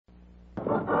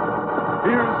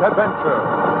adventure.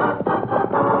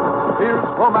 Here's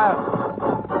romance.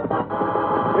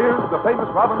 Here's the famous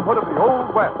Robin Hood of the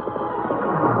Old West.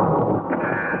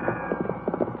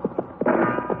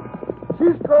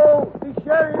 Cisco, the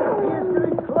sheriff is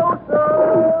getting closer.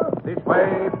 This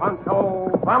way, Pancho.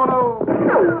 Vámonos.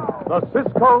 The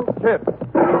Cisco Kid.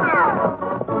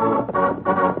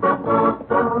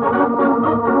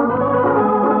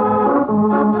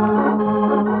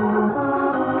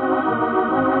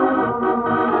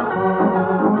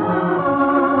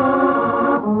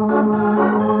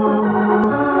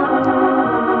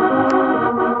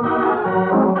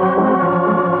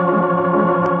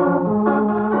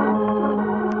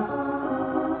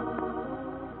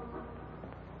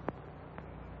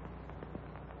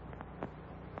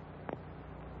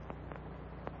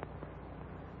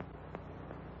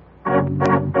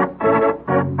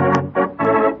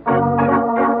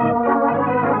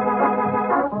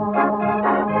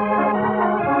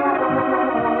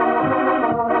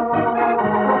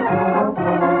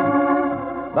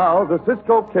 Now, the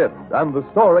Cisco Kid and the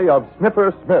story of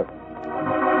Sniffer Smith.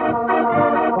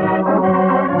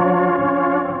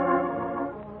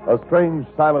 A strange,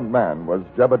 silent man was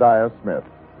Jebediah Smith.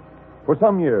 For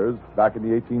some years, back in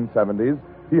the 1870s,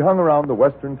 he hung around the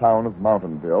western town of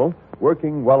Mountainville,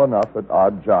 working well enough at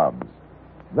odd jobs.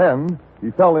 Then,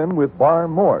 he fell in with Bar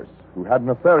Morse, who had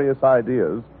nefarious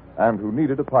ideas and who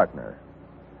needed a partner.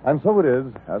 And so it is,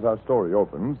 as our story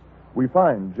opens, we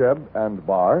find Jeb and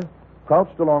Bar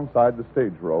crouched alongside the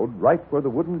stage road right where the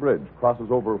wooden bridge crosses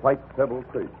over White Pebble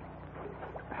Creek.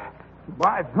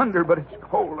 By thunder, but it's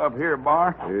cold up here,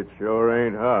 Bar. It sure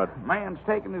ain't hot. Man's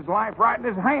taking his life right in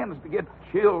his hands to get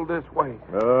chilled this way.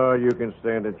 Oh, you can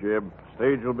stand it, Jeb.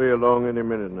 Stage will be along any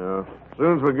minute now. As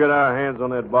soon as we get our hands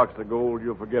on that box of gold,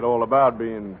 you'll forget all about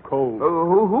being cold.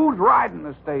 Who's riding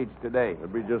the stage today? It'll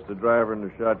be just the driver and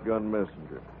the shotgun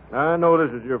messenger. I know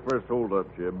this is your first hold-up,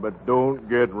 Jeb, but don't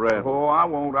get rattled. Oh, I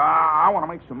won't. I want to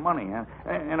make some money.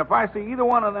 And if I see either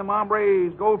one of them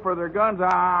hombres go for their guns,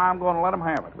 I'm going to let them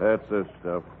have it. That's the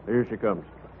stuff. Here she comes.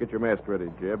 Get your mask ready,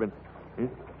 Jeb. And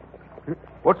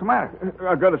What's the matter?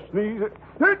 I got a sneeze.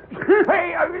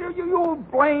 Hey, you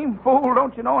blame fool.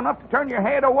 Don't you know enough to turn your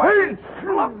head away?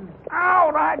 Look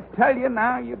out, I tell you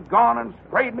now. You've gone and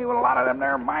sprayed me with a lot of them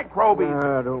there microbes.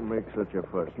 Don't make such a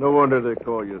fuss. No wonder they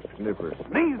call you Sniffer.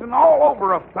 Sneezing all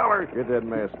over a feller. Get that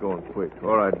mask on quick.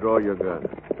 All right, draw your gun.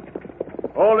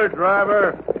 Hold it,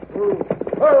 driver.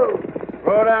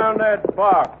 Throw down that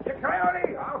box. You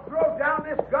coyote, I'll throw down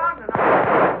this gun and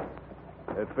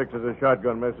That fixes a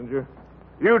shotgun, messenger.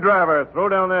 You, driver, throw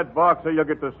down that box so you'll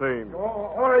get the same.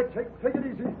 Oh, all right, take it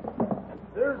easy.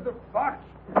 There's the box.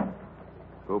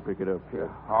 Go pick it up. Yeah,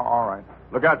 all right.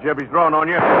 Look out, Jeb. He's drawing on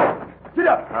you. Get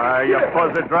up. You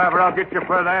buzzard driver. I'll get you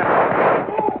for that.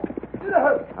 Oh, get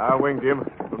up. I winged him.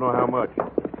 Don't know how much.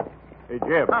 Hey,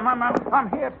 Jeb. I'm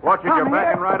hit. Watch it. You're I'm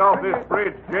backing hit. right off this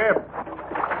bridge, Jeb.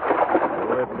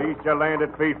 Well, at least you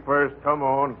landed feet first. Come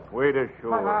on. Wait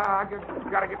ashore. I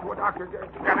gotta get to a doctor.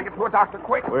 Gotta get to a doctor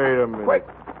quick. Wait a minute. Quick.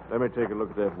 Let me take a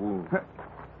look at that wound.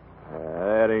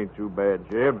 That ain't too bad,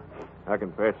 Jeb. I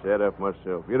can patch that up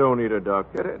myself. You don't need a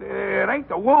doctor. It ain't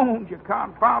the wound, you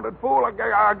confounded fool. I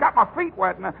got my feet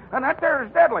wet, and that there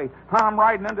is deadly. I'm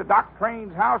riding into Doc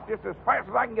Crane's house just as fast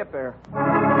as I can get there.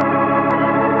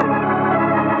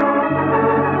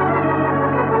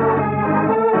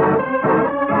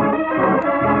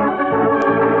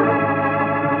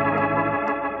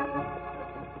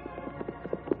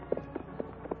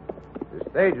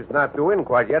 The stage is not due in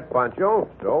quite yet, Pancho,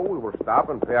 so we will stop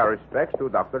and pay our respects to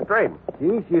Dr. Train.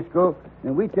 See, Cisco,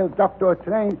 and we tell Dr.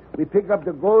 Train we pick up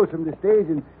the gold from the stage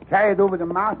and carry it over the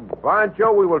mountain.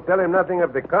 Pancho, we will tell him nothing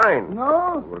of the kind.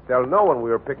 No? We will tell no one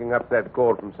we are picking up that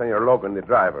gold from Senor Logan, the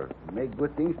driver. Make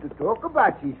good things to talk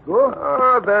about, Cisco.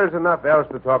 Oh, there's enough else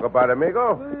to talk about,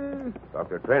 amigo.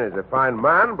 Dr. Train is a fine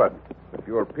man, but the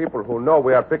fewer people who know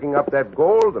we are picking up that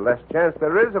gold, the less chance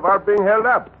there is of our being held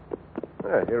up.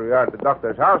 Here we are at the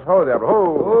doctor's house. Ho there, ho.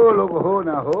 Oh, look, ho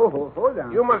now, hold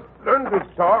on. You must learn to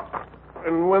talk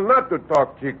and well not to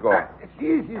talk, Chico.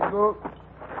 See, Cisco.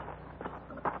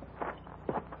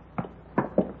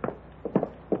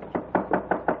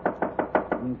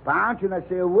 Pancho not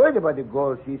say a word about the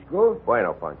gold, Cisco.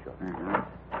 Bueno, Pancho.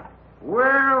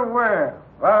 Well.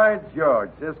 By George,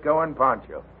 Cisco and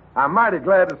Pancho. I'm mighty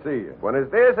glad to see you.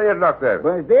 Buenos dias, senor doctor.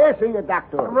 Buenos dias, senor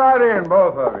doctor. Come right in,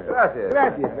 both of you. Gracias.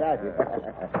 Gracias.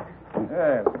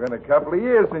 Yeah, it's been a couple of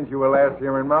years since you were last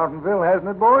here in Mountainville, hasn't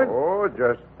it, boys? Oh,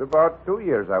 just about 2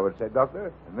 years, I would say,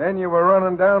 Doctor. And then you were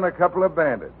running down a couple of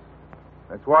bandits.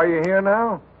 That's why you're here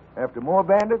now? After more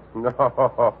bandits?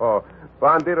 No.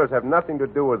 Banditos have nothing to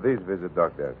do with these visits,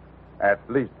 Doctor. At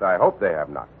least I hope they have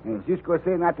not. And Cisco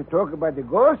say not to talk about the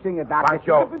gold, Senor Doctor.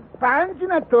 Pancho. Pancho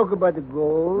not talk about the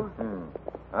gold.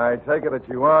 I take it that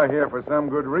you are here for some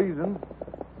good reason.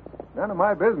 None of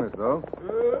my business, though.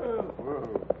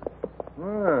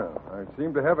 Well, I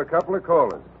seem to have a couple of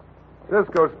callers.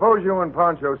 Cisco, suppose you and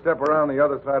Pancho step around the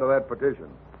other side of that petition.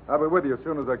 I'll be with you as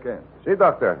soon as I can. See,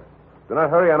 Doctor. Do not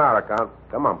hurry on our account.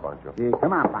 Come on, Pancho. See,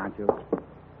 come on, Pancho.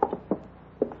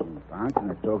 Pancho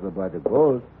not talk about the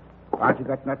gold. Pancho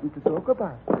got nothing to talk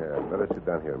about. Yeah, better sit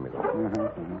down here, amigo.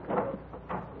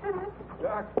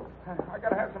 Doc, I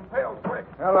gotta have some pills quick.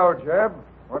 Hello, Jeb.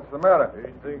 What's the matter?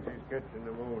 He thinks he's catching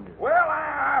pneumonia. Well,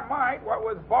 I might. What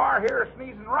with Bar here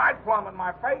sneezing right plumb in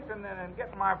my face and then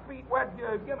getting my feet wet,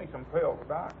 give me some pills,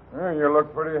 Doc. You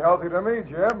look pretty healthy to me,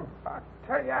 Jeb. I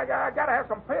tell you, I gotta have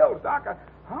some pills, Doc.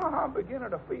 I'm beginning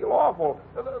to feel awful.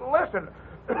 Listen.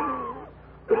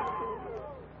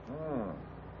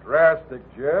 Drastic,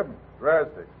 Jeb.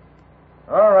 Drastic.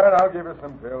 All right, I'll give you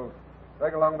some pills.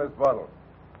 Take along this bottle.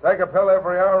 Take a pill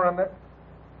every hour and then...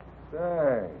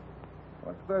 Say,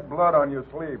 what's that blood on your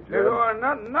sleeve, Jeb?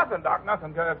 Nothing, Doc,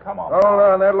 nothing. Come on. Hold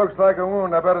on, that looks like a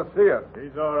wound. I better see it.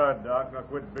 He's all right, Doc. Now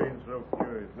quit being so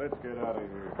curious. Let's get out of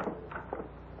here.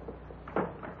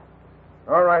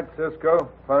 All right, Cisco.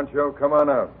 Pancho, come on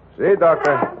out. See,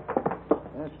 Doctor.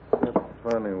 That's a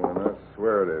funny one. I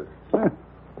swear it is.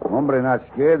 Hombre not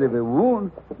scared of a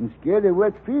wound. He's scared of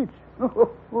wet feet.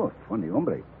 Oh, funny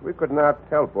hombre. We could not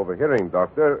help overhearing,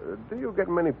 Doctor. Do you get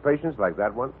many patients like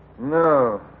that one?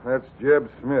 No, that's Jeb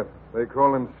Smith. They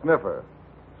call him Sniffer.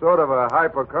 Sort of a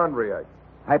hypochondriac.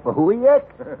 Hyperhuiac?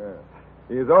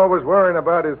 He's always worrying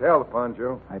about his health,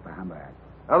 Pancho. Hyperhamburg.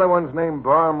 Other one's named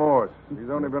Bar Morse. He's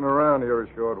only been around here a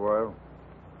short while.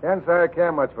 Can't say I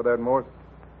care much for that Morse.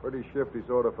 Pretty shifty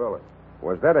sort of fella.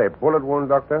 Was that a bullet wound,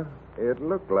 Doctor? It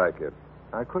looked like it.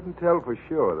 I couldn't tell for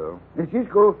sure, though. And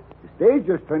Cisco, the stage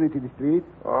just turned into the street.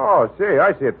 Oh, see,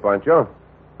 I see it, Pancho.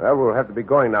 Well, we'll have to be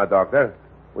going now, Doctor.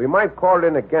 We might call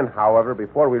in again, however,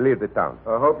 before we leave the town.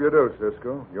 I hope you do,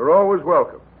 Cisco. You're always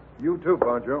welcome. You too,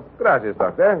 Pancho. Gracias,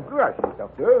 Doctor. Gracias,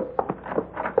 Doctor.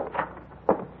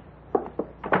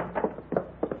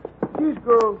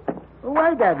 Cisco,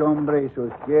 why that hombre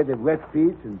so scared of wet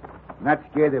feet and not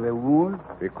scared of a wound?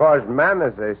 Because man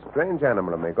is a strange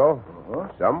animal, amigo.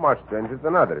 Some more stranger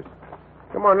than others.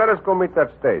 Come on, let us go meet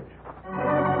that stage.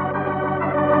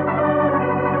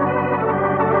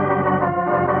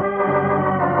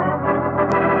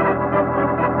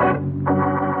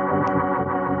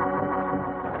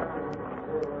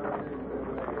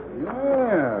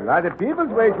 Yeah, a lot of people's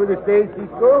wait for the stage,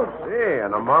 Cisco. See,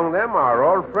 and among them our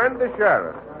old friend, the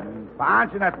sheriff.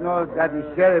 Pancho not know that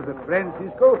the sheriff a friend,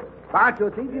 Cisco. Pancho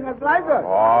thinks he not like us.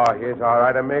 Oh, he's all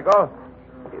right, amigo.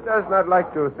 He does not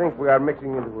like to think we are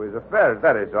mixing into his affairs,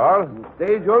 that is all. The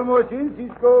stage almost in,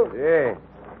 Cisco. Yeah.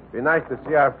 Be nice to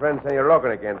see our friend Senor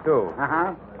Logan again, too.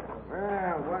 Uh-huh.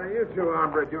 Well, what are you two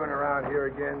hombre doing around here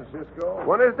again, Cisco?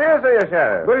 Buenos dias, Senor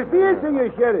Sheriff. But it's here,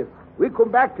 Senor Sheriff. We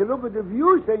come back to look at the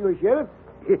view, Senor Sheriff.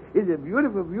 It's a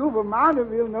beautiful view from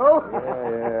Mountainville, no?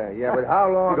 Yeah, but how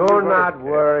long... Do not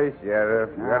worry,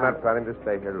 Sheriff. We are not planning to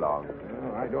stay here long.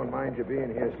 Oh, I don't mind you being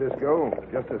here, Cisco,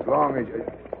 just as long as you...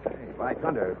 Hey, by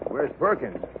thunder, where's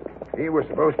Perkins? He was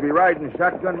supposed to be riding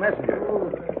shotgun messenger.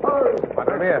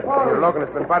 Madre mia, Senor Logan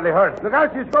has been badly hurt. Look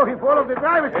out, Cisco. He fall off the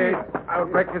driver's Hey, seat. I'll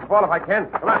break his fall if I can.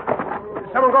 Come on.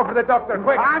 Someone go for the doctor,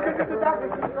 quick. Pancho, get the doctor,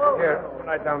 Cisco. Here,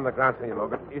 lie down on the ground, Senor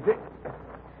Logan. Easy.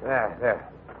 There.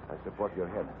 I support your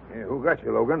head. Yeah, who got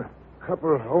you, Logan?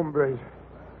 Couple hombres.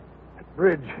 At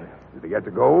bridge. Did he get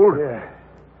the gold?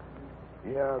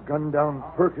 Yeah, gunned down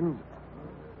Perkins.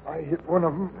 I hit one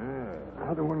of them. The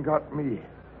other one got me.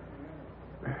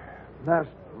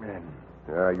 Masked men.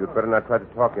 You'd better not try to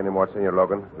talk anymore, Senor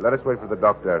Logan. Let us wait for the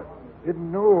doctor.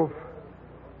 Didn't know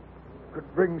if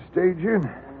could bring stage in.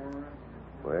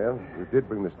 Well, you did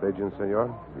bring the stage in,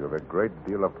 Senor. You have a great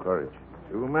deal of courage.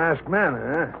 Two masked men,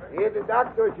 huh? Here's the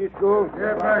doctor, Cisco.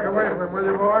 Get back away from him, will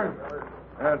you, boys?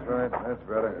 That's right. That's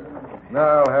better.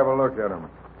 Now I'll have a look at him.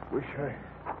 Wish I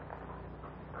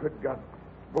could got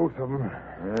both of them.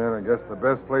 Yeah, I guess the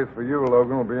best place for you,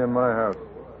 Logan, will be in my house.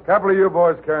 Couple of you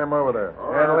boys carry him over there.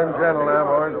 Handle him gentle now,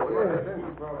 boys.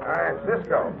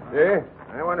 Cisco. See?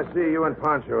 I want to see you and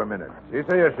Pancho a minute. See,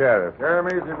 Senor Sheriff. Carry him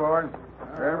easy, boys.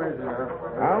 Carry him easy now.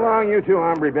 How long you two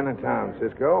hombre been in town,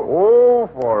 Cisco? Oh,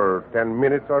 for 10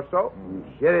 minutes or so.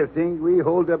 Sheriff think we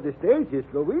hold up the stage,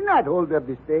 Cisco. We not hold up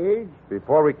the stage.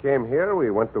 Before we came here,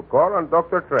 we went to call on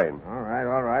Dr. Train. All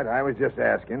right. I was just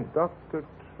asking. Dr.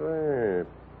 Train.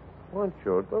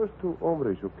 Pancho, those two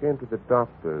hombres who came to the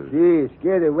doctor's. See,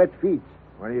 scared of wet feet.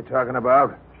 What are you talking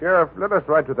about? Sheriff, let us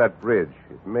ride to that bridge.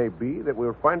 It may be that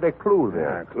we'll find a clue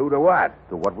there. Clue to what?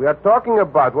 To what we are talking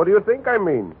about. What do you think I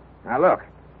mean? Now, look.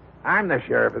 I'm the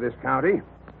sheriff of this county.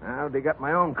 I'll dig up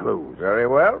my own clues. Very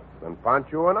well. Then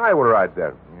Pancho and I will ride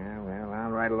there. Yeah, well,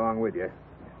 I'll ride along with you.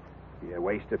 Be a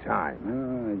waste of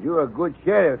time. You're a good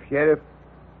sheriff.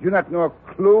 You not know a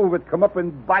clue would come up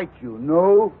and bite you,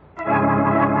 no?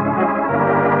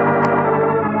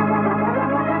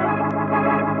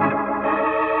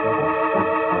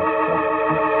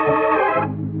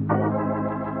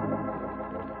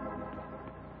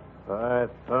 By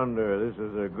thunder, this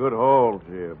is a good haul,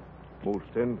 Jib. Most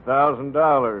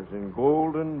 $10,000 in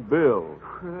gold and bills.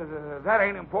 That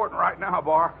ain't important right now,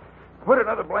 Bar. Put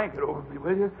another blanket over me,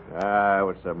 will you?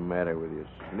 What's the matter with you,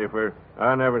 Sniffer?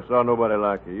 I never saw nobody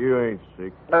like you. You ain't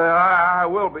sick. I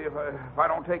will be if I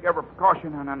don't take every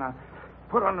precaution and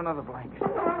put on another blanket.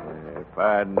 If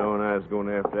I'd known I was going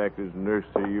to have to act as nurse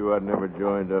to you, I'd never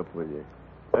joined up with you.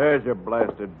 There's your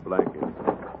blasted blanket.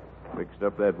 Fixed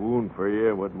up that wound for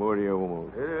you. What more do you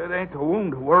want? It ain't the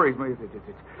wound that worries me.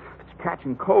 It's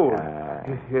catching cold.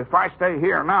 If I stay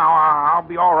here now, I'll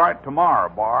be all right tomorrow,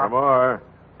 Bar. Tomorrow?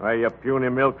 Why, you puny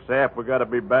milk sap, we got to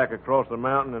be back across the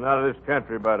mountain and out of this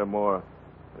country by tomorrow.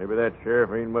 Maybe that sheriff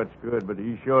ain't much good, but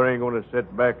he sure ain't going to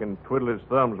sit back and twiddle his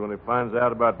thumbs when he finds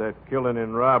out about that killing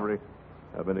and robbery.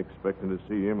 I've been expecting to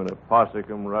see him and a posse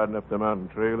come riding up the mountain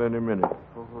trail any minute.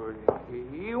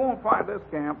 He won't find this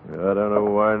camp. I don't know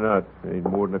why not. Ain't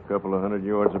more than a couple of 100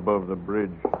 yards above the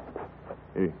bridge.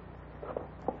 Hey,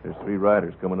 there's 3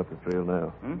 riders coming up the trail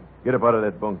now. Get up out of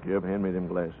that bunk, Jeb. Hand me them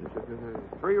glasses.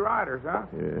 3 riders, huh?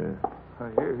 Yeah.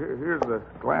 Here's the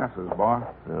glasses, Bar.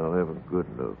 I'll have a good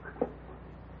look.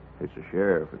 It's the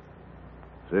sheriff.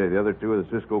 Say, the other 2 are the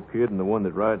Cisco kid and the one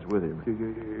that rides with him.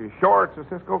 You sure it's a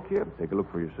Cisco kid? Take a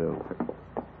look for yourself.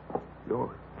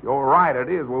 You're right, it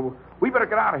is. Well, we better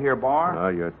get out of here, Bar. Now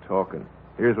you're talking.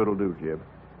 Here's what'll do, Jeb.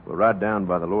 We'll ride down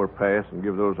by the lower pass and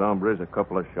give those hombres a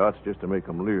couple of shots just to make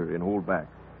them leery and hold back.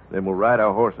 Then we'll ride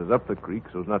our horses up the creek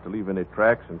so as not to leave any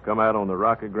tracks and come out on the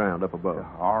rocky ground up above.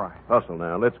 All right. Hustle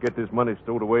now. Let's get this money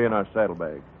stowed away in our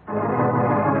saddlebags.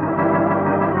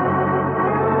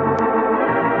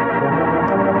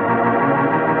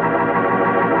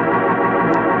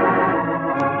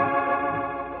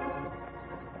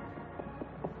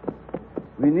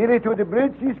 We nearly to the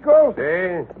bridge, Cisco?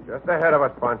 See? Just ahead of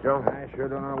us, Pancho. I sure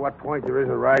don't know what point there is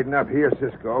of riding up here,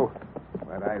 Cisco.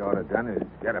 What I'd ought to done is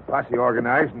get a posse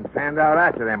organized and fanned out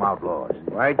after them outlaws.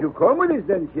 Why'd you come with us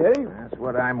then, Sheriff? That's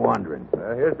what I'm wondering.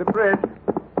 Here's the bridge.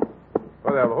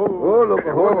 Oh, look,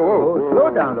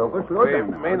 slow down, Loco, slow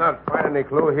down. We may not find any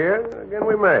clue here. Again,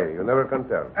 we may. You never can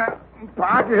tell.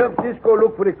 Pancho help Cisco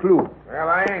look for the clue. Well,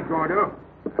 I ain't going to.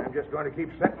 I'm just going to keep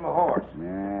setting my horse.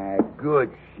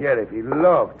 Good Sheriff. He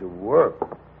loved to work.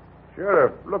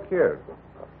 Sheriff, look here.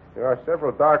 There are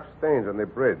several dark stains on the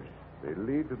bridge. They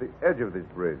lead to the edge of this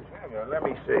bridge. Well, let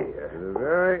me see. To the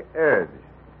very edge.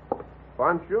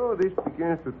 Pancho, this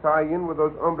begins to tie in with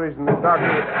those hombres in the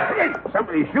darkness. Hey,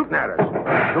 somebody's shooting at us.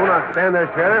 Do not stand there,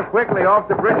 Sheriff. Quickly off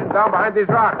the bridge and down behind these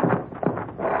rocks.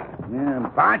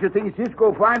 Pancho thinks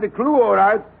Cisco find the clue, all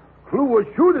right. Clue will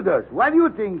shoot at us. What do you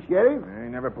think, Sheriff? I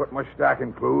never put much stock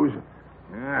in clues.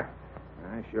 I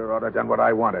sure ought to have done what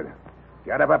I wanted.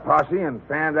 Got up a posse and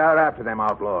fanned out after them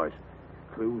outlaws.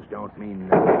 Clues don't mean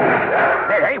nothing.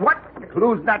 Hey, what?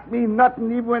 Clues not mean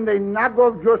nothing even when they knock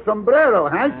off your sombrero,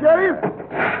 huh, Sheriff?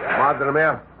 Madre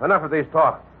mia, enough of these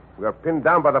talk. We are pinned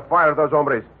down by the fire of those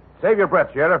hombres. Save your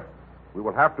breath, Sheriff. We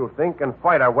will have to think and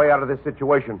fight our way out of this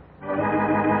situation.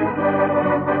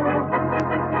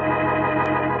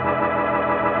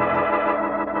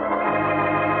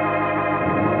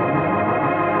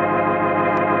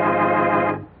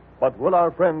 But will our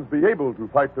friends be able to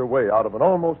fight their way out of an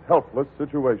almost helpless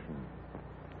situation?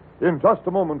 In just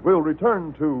a moment, we'll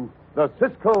return to the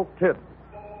Cisco Kid.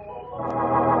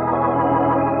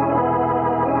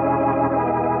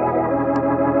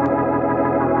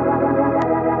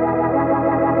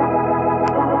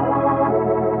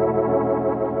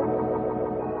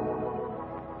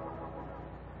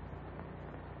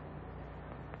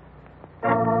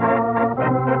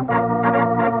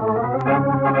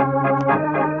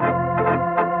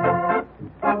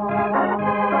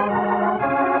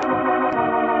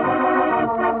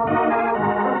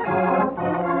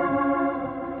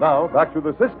 Now, back to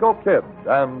the Cisco Kid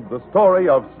and the story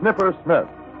of Sniffer Smith.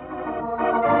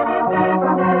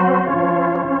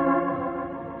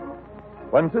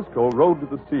 When Cisco rode to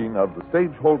the scene of the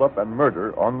stage holdup and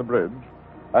murder on the bridge,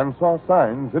 and saw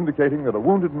signs indicating that a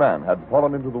wounded man had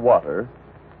fallen into the water,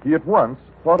 he at once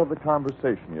thought of the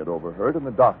conversation he had overheard in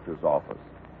the doctor's office.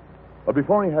 But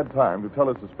before he had time to tell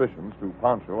his suspicions to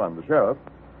Pancho and the sheriff,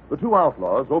 the two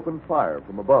outlaws opened fire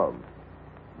from above.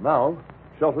 Now,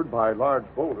 sheltered by large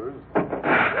boulders...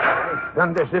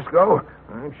 Thunder, Cisco.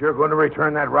 I'm sure going to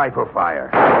return that rifle fire.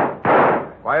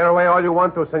 Fire away all you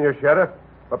want to, Senor Sheriff.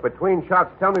 But between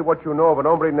shots, tell me what you know of an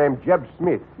hombre named Jeb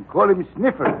Smith. You call him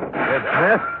Sniffer. Jeb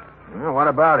Smith? Well, what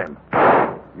about him?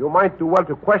 You might do well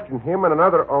to question him and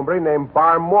another hombre named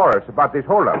Bar Morris about this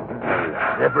holdup.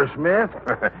 Sniffer Smith?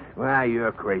 Well,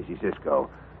 you're crazy, Cisco.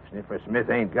 Sniffer Smith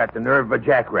ain't got the nerve of a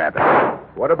jackrabbit.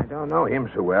 What if... I don't know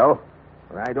him so well,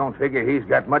 but I don't figure he's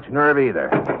got much nerve either.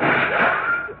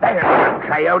 There, you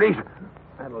coyotes.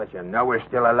 That'll let you know we're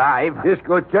still alive.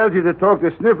 Cisco tells you to talk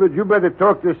to Sniffer. You better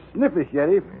talk to Sniffer,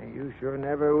 Sheriff. You sure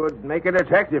never would make a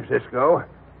detective, Cisco.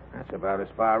 That's about as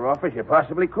far off as you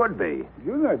possibly could be.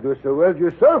 You not do so well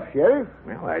yourself, Sheriff.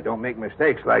 Well, I don't make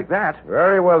mistakes like that.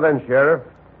 Very well then, Sheriff.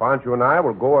 Pancho and I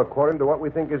will go according to what we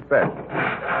think is best.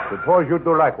 Suppose you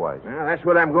do likewise. Well, that's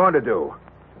what I'm going to do.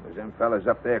 As soon as them fellas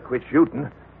up there quit shooting,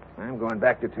 I'm going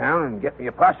back to town and get me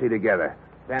a posse together.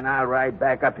 Then I'll ride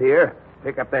back up here,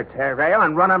 pick up their trail,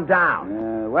 and run them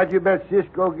down. What you bet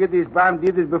Cisco get these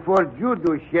banditos before you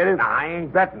do, Sheriff? Now, I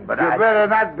ain't betting, but You better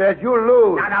not bet. You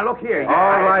lose. Now, look here.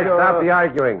 All right, stop the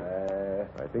arguing.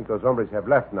 I think those hombres have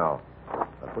left now.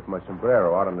 I'll put my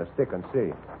sombrero out on the stick and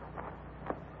see.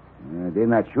 They're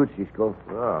not shoot, Cisco.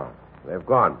 Oh, they've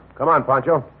gone. Come on,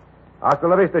 Pancho. Hasta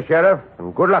la vista, Sheriff,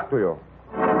 and good luck to you.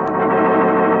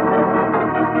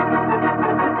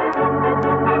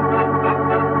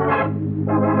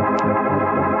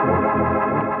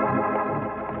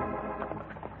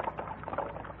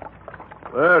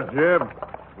 There, Jeb.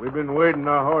 We've been wading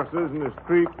our horses in this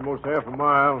creek for most half a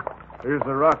mile. Here's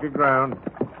the rocky ground.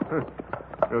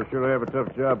 We'll surely have a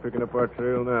tough job picking up our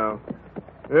trail now.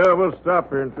 Yeah, we'll stop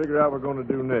here and figure out what we're going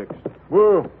to do next.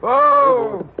 Whoa!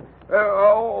 Oh!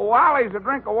 While there's a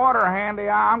drink of water handy,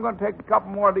 I'm going to take a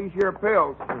couple more of these here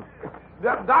pills.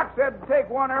 Doc said to take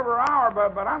one every hour,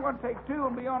 but I'm going to take two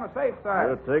and be on the safe side.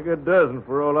 Yeah, take a dozen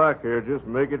for all I care. Just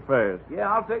make it fast.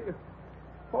 Yeah, I'll take it.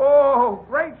 Oh,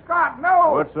 great Scott,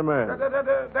 no! What's the matter?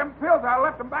 Them pills, I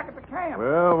left them back at the camp.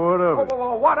 Well, what of it?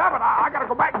 Well, what of it? I got to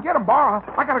go back and get them, Bar.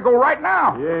 I got to go right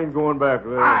now. You ain't going back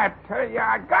there. I tell you,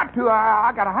 I got to.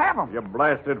 I got to have them. You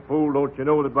blasted fool, don't you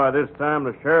know that by this time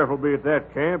the sheriff will be at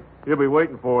that camp? He'll be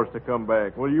waiting for us to come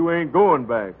back. Well, you ain't going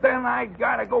back. Then I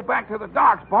got to go back to the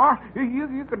docks, Bar.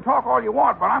 You can talk all you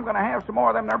want, but I'm going to have some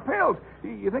more of them there pills.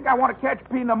 You think I want to catch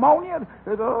pneumonia?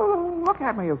 Look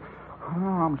at me. Oh,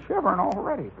 I'm shivering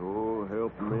already. Oh,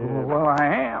 help me. Oh, well, I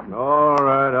am. All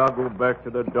right, I'll go back to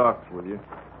the docks with you.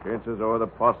 Chances are the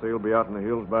posse will be out in the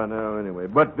hills by now anyway.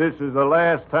 But this is the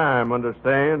last time,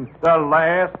 understand? The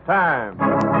last time.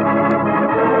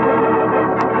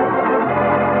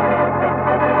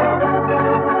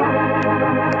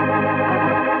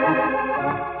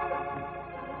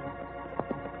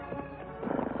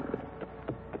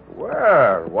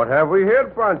 Well, what have we here,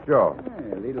 Pancho?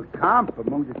 A little camp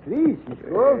among the trees,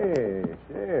 Cisco.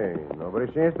 Hey,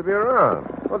 nobody seems to be around.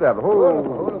 What the hell?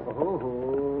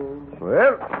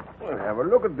 Well, we'll have a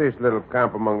look at this little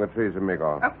camp among the trees,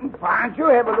 amigo. Pancho,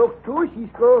 have a look too,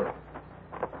 Cisco.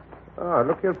 Ah,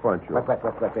 look here, Pancho. What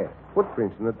there?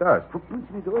 Footprints in the dust. Footprints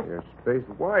in the dust? They're spaced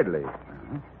widely.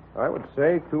 I would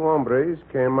say two hombres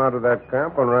came out of that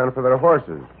camp and ran for their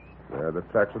horses. There are the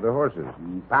tracks of the horses.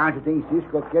 Pancho thinks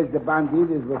Cisco catch the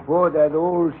banditos before that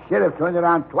old sheriff turned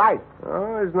around twice.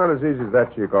 Oh, it's not as easy as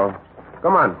that, Chico.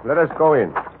 Come on, let us go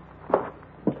in.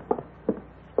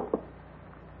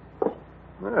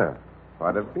 Ah,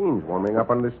 pot of beans warming up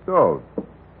on the stove.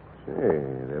 See,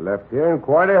 they left here in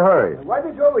quite a hurry. What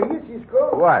is over here,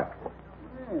 Cisco? What?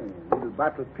 Little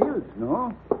bottle of pills,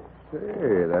 no? Say,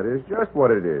 that is just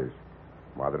what it is.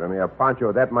 Mother mia,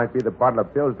 Pancho, that might be the bottle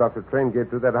of pills Dr. Train gave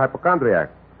to that hypochondriac.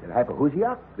 The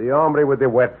hypochondriac? The hombre with the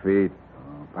wet feet.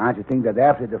 Pancho think that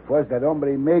after the fuss that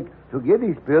hombre make to get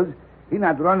these pills, he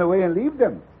not run away and leave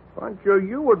them. Pancho,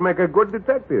 you would make a good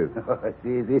detective.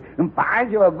 See.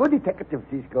 Pancho, a good detective,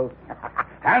 Cisco.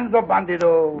 Hands up,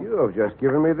 bandito. You have just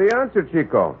given me the answer,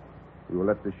 Chico. We will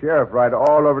let the sheriff ride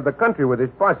all over the country with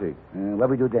his posse. What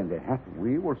we do then, huh?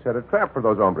 We will set a trap for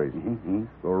those hombres. Mm-hmm.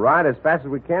 We'll ride as fast as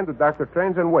we can to Dr.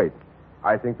 Train's and wait.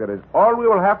 I think that is all we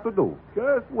will have to do.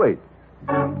 Just wait.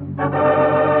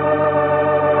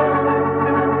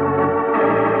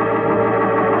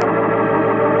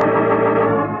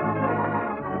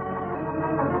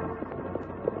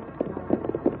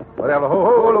 Whatever.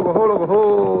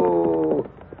 Ho.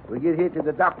 We get here to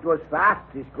the doctor's fast,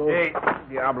 Cisco. Hey,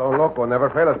 Diablo Loco never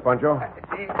fail us, Pancho.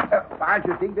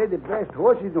 Pancho think they're the best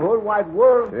horses in the whole wide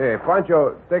world. Hey,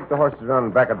 Pancho, take the horses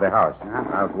around back of the house.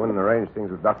 I'll go in and arrange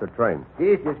things with Dr. Train.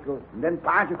 Here, Cisco. And then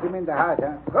Pancho come in the house,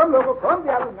 huh? Come, Loco, come,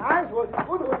 Diablo. Nice horses,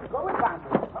 good horses. Go with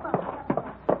Pancho. Come on.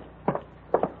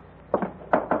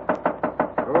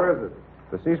 Who is it?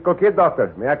 The Cisco Kid,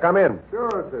 Doctor. May I come in?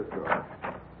 Sure, Cisco.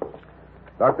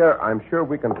 Doctor, I'm sure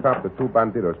we can trap the two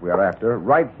bandidos we are after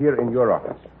right here in your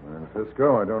office. Well,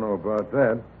 Cisco, I don't know about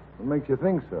that. What makes you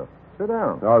think so? Sit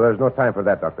down. No, there's no time for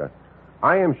that, Doctor.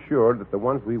 I am sure that the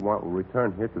ones we want will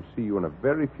return here to see you in a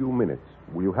very few minutes.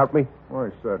 Will you help me? Why,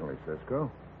 certainly,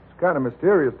 Cisco. It's kind of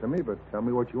mysterious to me, but tell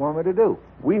me what you want me to do.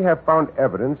 We have found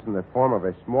evidence in the form of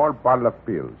a small bottle of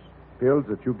pills. Pills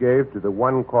that you gave to the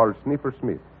one called Sniffer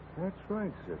Smith. That's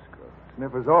right, Cisco.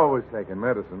 Sniffer's always taking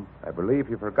medicine. I believe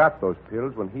he forgot those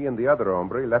pills when he and the other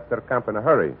hombre left their camp in a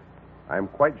hurry. I'm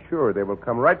quite sure they will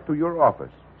come right to your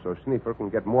office so Sniffer can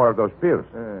get more of those pills.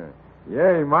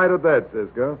 Yeah, he might have that,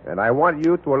 Cisco. And I want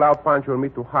you to allow Pancho and me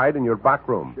to hide in your back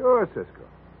room. Sure, Cisco.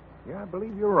 Yeah, I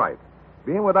believe you're right.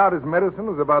 Being without his medicine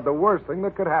is about the worst thing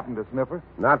that could happen to Sniffer.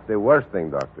 Not the worst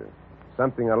thing, Doctor.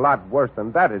 Something a lot worse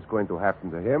than that is going to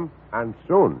happen to him, and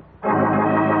soon.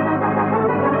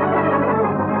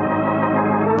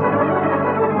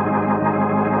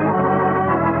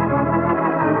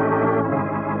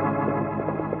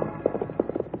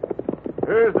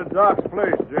 Here's the doc's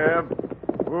place, Jeb.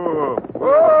 Whoa.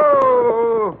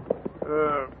 Whoa!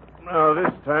 Now,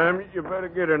 this time, you better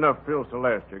get enough pills to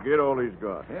last you. Get all he's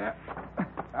got. Yeah.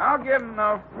 I'll get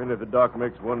enough. And if the doc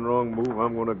makes one wrong move,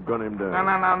 I'm going to gun him down.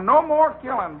 No. No more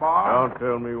killing, boss. Don't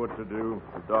tell me what to do.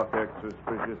 If the doc acts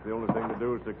suspicious, the only thing to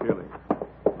do is to kill him.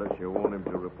 Unless you want him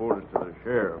to report it to the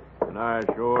sheriff. And I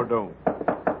sure don't.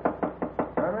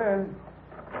 Come in.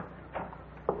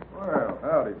 Well,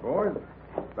 howdy, boys.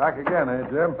 Back again, eh,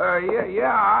 Jim?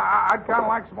 Yeah. I'd kind of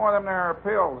like some more of them there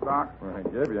pills, Doc. Well, I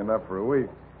gave you enough for a week.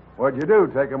 What'd you do,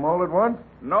 take them all at once?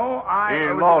 No, He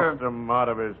lost them out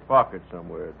of his pocket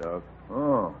somewhere, Doc.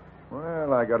 Oh,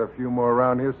 well, I got a few more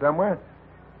around here somewhere.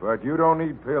 But you don't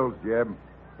need pills, Jeb.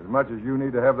 As much as you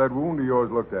need to have that wound of yours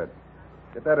looked at.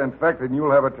 Get that infected and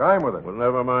you'll have a time with it. Well,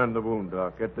 never mind the wound,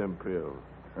 Doc. Get them pills.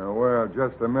 Oh, well,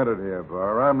 just a minute here,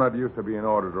 Bar. I'm not used to being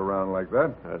ordered around like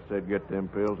that. I said get them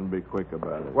pills and be quick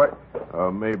about it. What?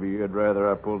 Maybe you'd rather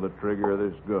I pull the trigger of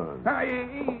this gun.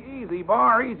 Easy,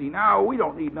 Bar, easy. Now, we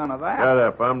don't need none of that. Shut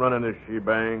up. I'm running this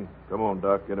shebang. Come on,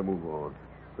 Doc. Get a move on.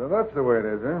 So that's the way it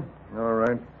is, huh? All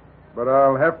right. But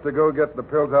I'll have to go get the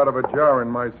pills out of a jar in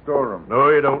my storeroom. No,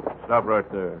 you don't. Stop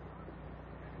right there.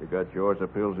 You got yours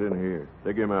of pills in here.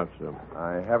 Dig him out some.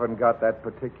 I haven't got that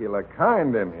particular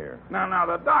kind in here. Now,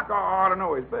 the doc ought to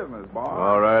know his business, boss.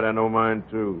 All right, I know mine,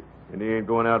 too. And he ain't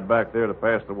going out back there to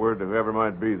pass the word to whoever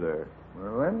might be there.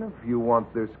 Well, then, if you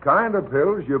want this kind of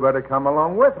pills, you better come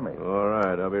along with me. All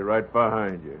right, I'll be right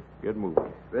behind you. Get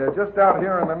moving. They're just out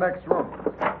here in the next room.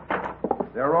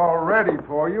 They're all ready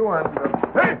for you, and...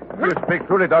 Hey! You speak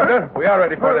truly, Doctor. We are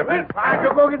ready for them.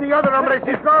 Pancho, go get the other hombre,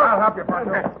 Cisco. I'll help you,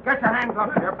 Pancho. Get your hands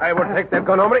up, Jeb. I will take that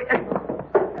gun, hombre.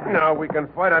 Now we can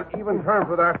fight on even terms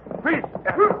with our feet.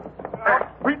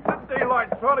 Beat the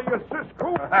daylights out of you,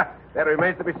 Cisco. That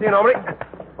remains to be seen, hombre.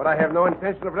 But I have no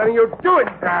intention of letting you do it.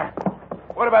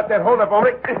 What about that holdup,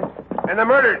 hombre? And the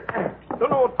murder?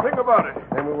 Don't know a thing about it.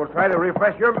 Then we will try to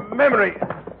refresh your memory.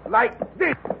 Like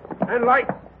this. And like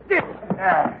this.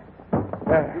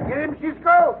 You get him,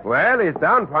 Cisco? Well, he's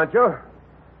down, Pancho.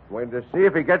 Waiting to see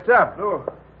if he gets up. No,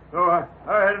 I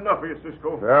had enough of you,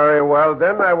 Cisco. Very well,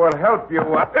 then. I will help you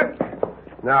up.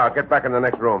 Now, get back in the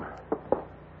next room.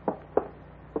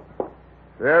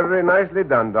 Very nicely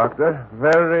done, Doctor.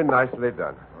 Very nicely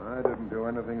done. I didn't do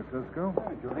anything, Cisco.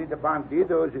 You lead the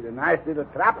bandidos in a nice little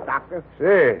trap, Doctor.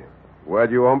 See. Well,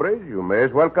 you hombres, you may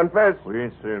as well confess. We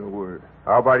ain't saying a word.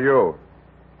 How about you?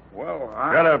 Well,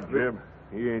 Shut up, Jim.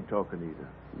 He ain't talking either.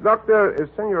 Doctor, is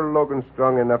Senor Logan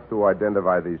strong enough to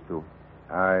identify these two?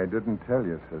 I didn't tell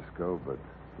you, Cisco, but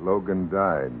Logan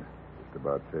died just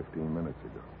about 15 minutes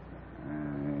ago.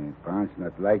 Pancho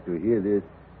not like to hear this.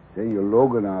 Senor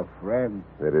Logan, our friend.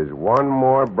 There is one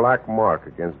more black mark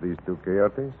against these two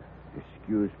coyotes.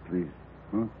 Excuse, please.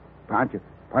 Huh? Pancho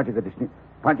got the sneak.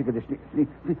 Pancho got the sneak.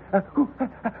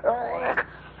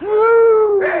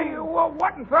 Hey,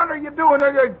 what in thunder are you doing?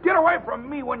 Get away from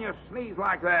me when you sneeze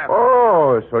like that.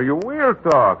 Oh, so you will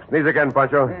talk. Sneeze again,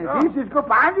 Pancho. This is good.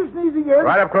 Pancho sneeze again.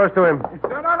 Right up close to him.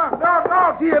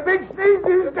 No. See a big sneeze.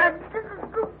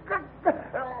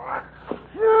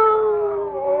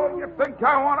 You think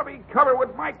I want to be covered with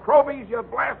microbies, you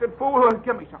blasted fool?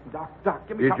 Give me something, Doc. Doc,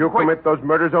 give me Did something. you commit those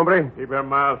murders, hombre? Keep your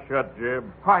mouth shut, Jeb.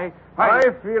 I I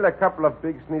feel a couple of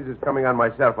big sneezes coming on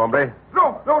myself, hombre.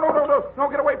 No,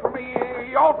 get away from me.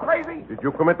 You all crazy? Did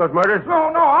you commit those murders?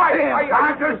 No,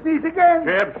 I just sneeze again.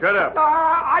 Jeb, shut up.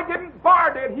 I didn't.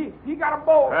 Bar did. He got them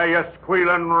both. Hey, you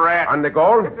squealing rat. On the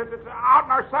gold? It's out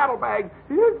in our saddlebag.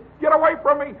 Get away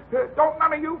from me. Don't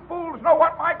none of you fools know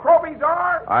what microbies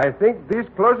are? I think this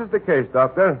closes the case,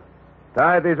 Doctor.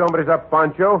 Tie these hombres up,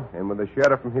 Pancho, and when the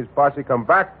sheriff and his posse come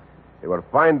back, they will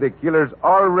find the killers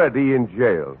already in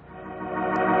jail.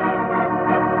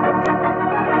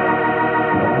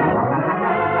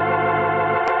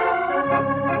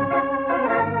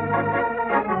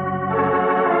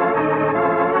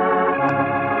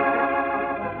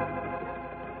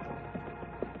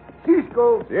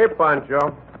 Cisco. Si,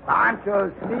 Pancho.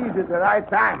 Pancho sneezed at the right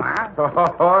time, huh?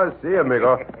 Oh, si,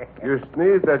 amigo. You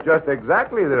sneezed at just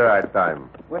exactly the right time.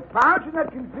 What Pancho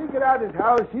not can figure out is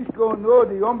how Cisco know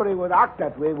the hombre would act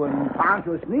that way when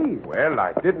Pancho sneezed. Well,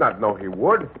 I did not know he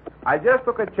would. I just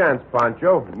took a chance,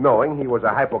 Pancho, knowing he was a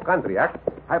hypochondriac.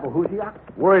 Hypohusiac?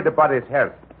 Worried about his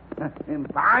health. And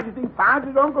Pancho think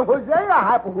Pancho's Uncle Jose a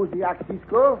hypohusiac,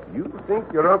 Cisco? You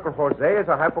think your Uncle Jose is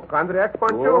a hypochondriac,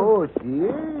 Pancho? Oh,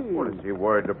 si. What, is he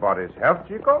worried about his health,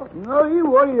 Chico? No, he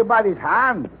worried about his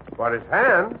hand. About his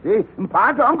hand? See, and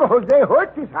Pancho Uncle Jose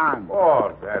hurt his hand.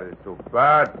 Oh, that is too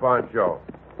bad, Pancho.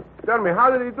 Tell me, how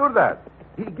did he do that?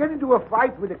 He get into a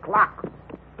fight with the clock.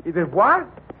 He did what?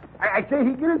 I say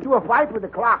he get into a fight with the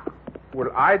clock. Well,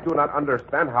 I do not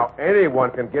understand how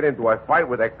anyone can get into a fight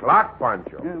with a clock,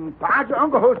 Pancho. And Pancho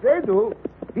Uncle Jose do.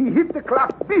 He hit the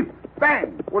clock, beep,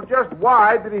 bang. Well, just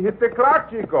why did he hit the clock,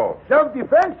 Chico?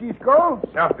 Self-defense, Cisco.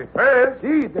 Self-defense?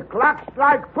 See, the clock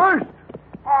strike first.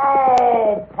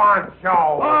 Oh,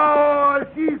 Pancho! Oh,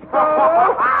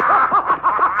 Cisco!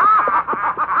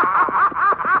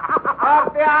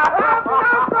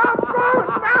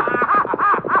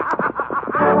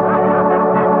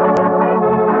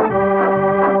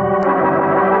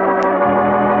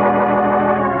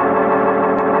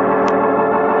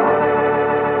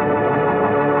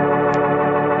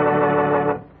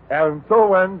 And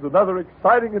so ends another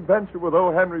exciting adventure with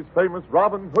O. Henry's famous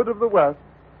Robin Hood of the West,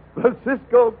 the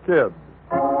Cisco Kid.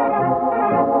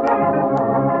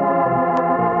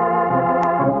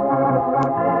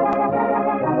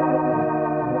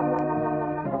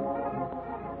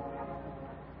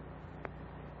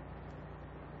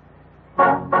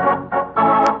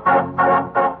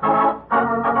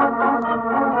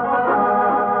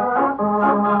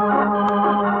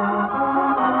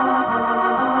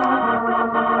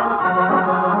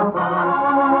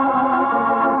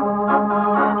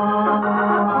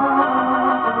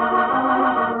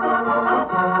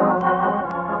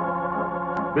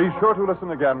 Be sure to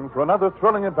listen again for another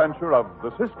thrilling adventure of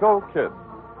the Cisco Kid.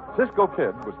 Cisco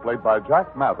Kid was played by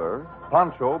Jack Mather,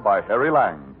 Pancho by Harry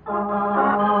Lang.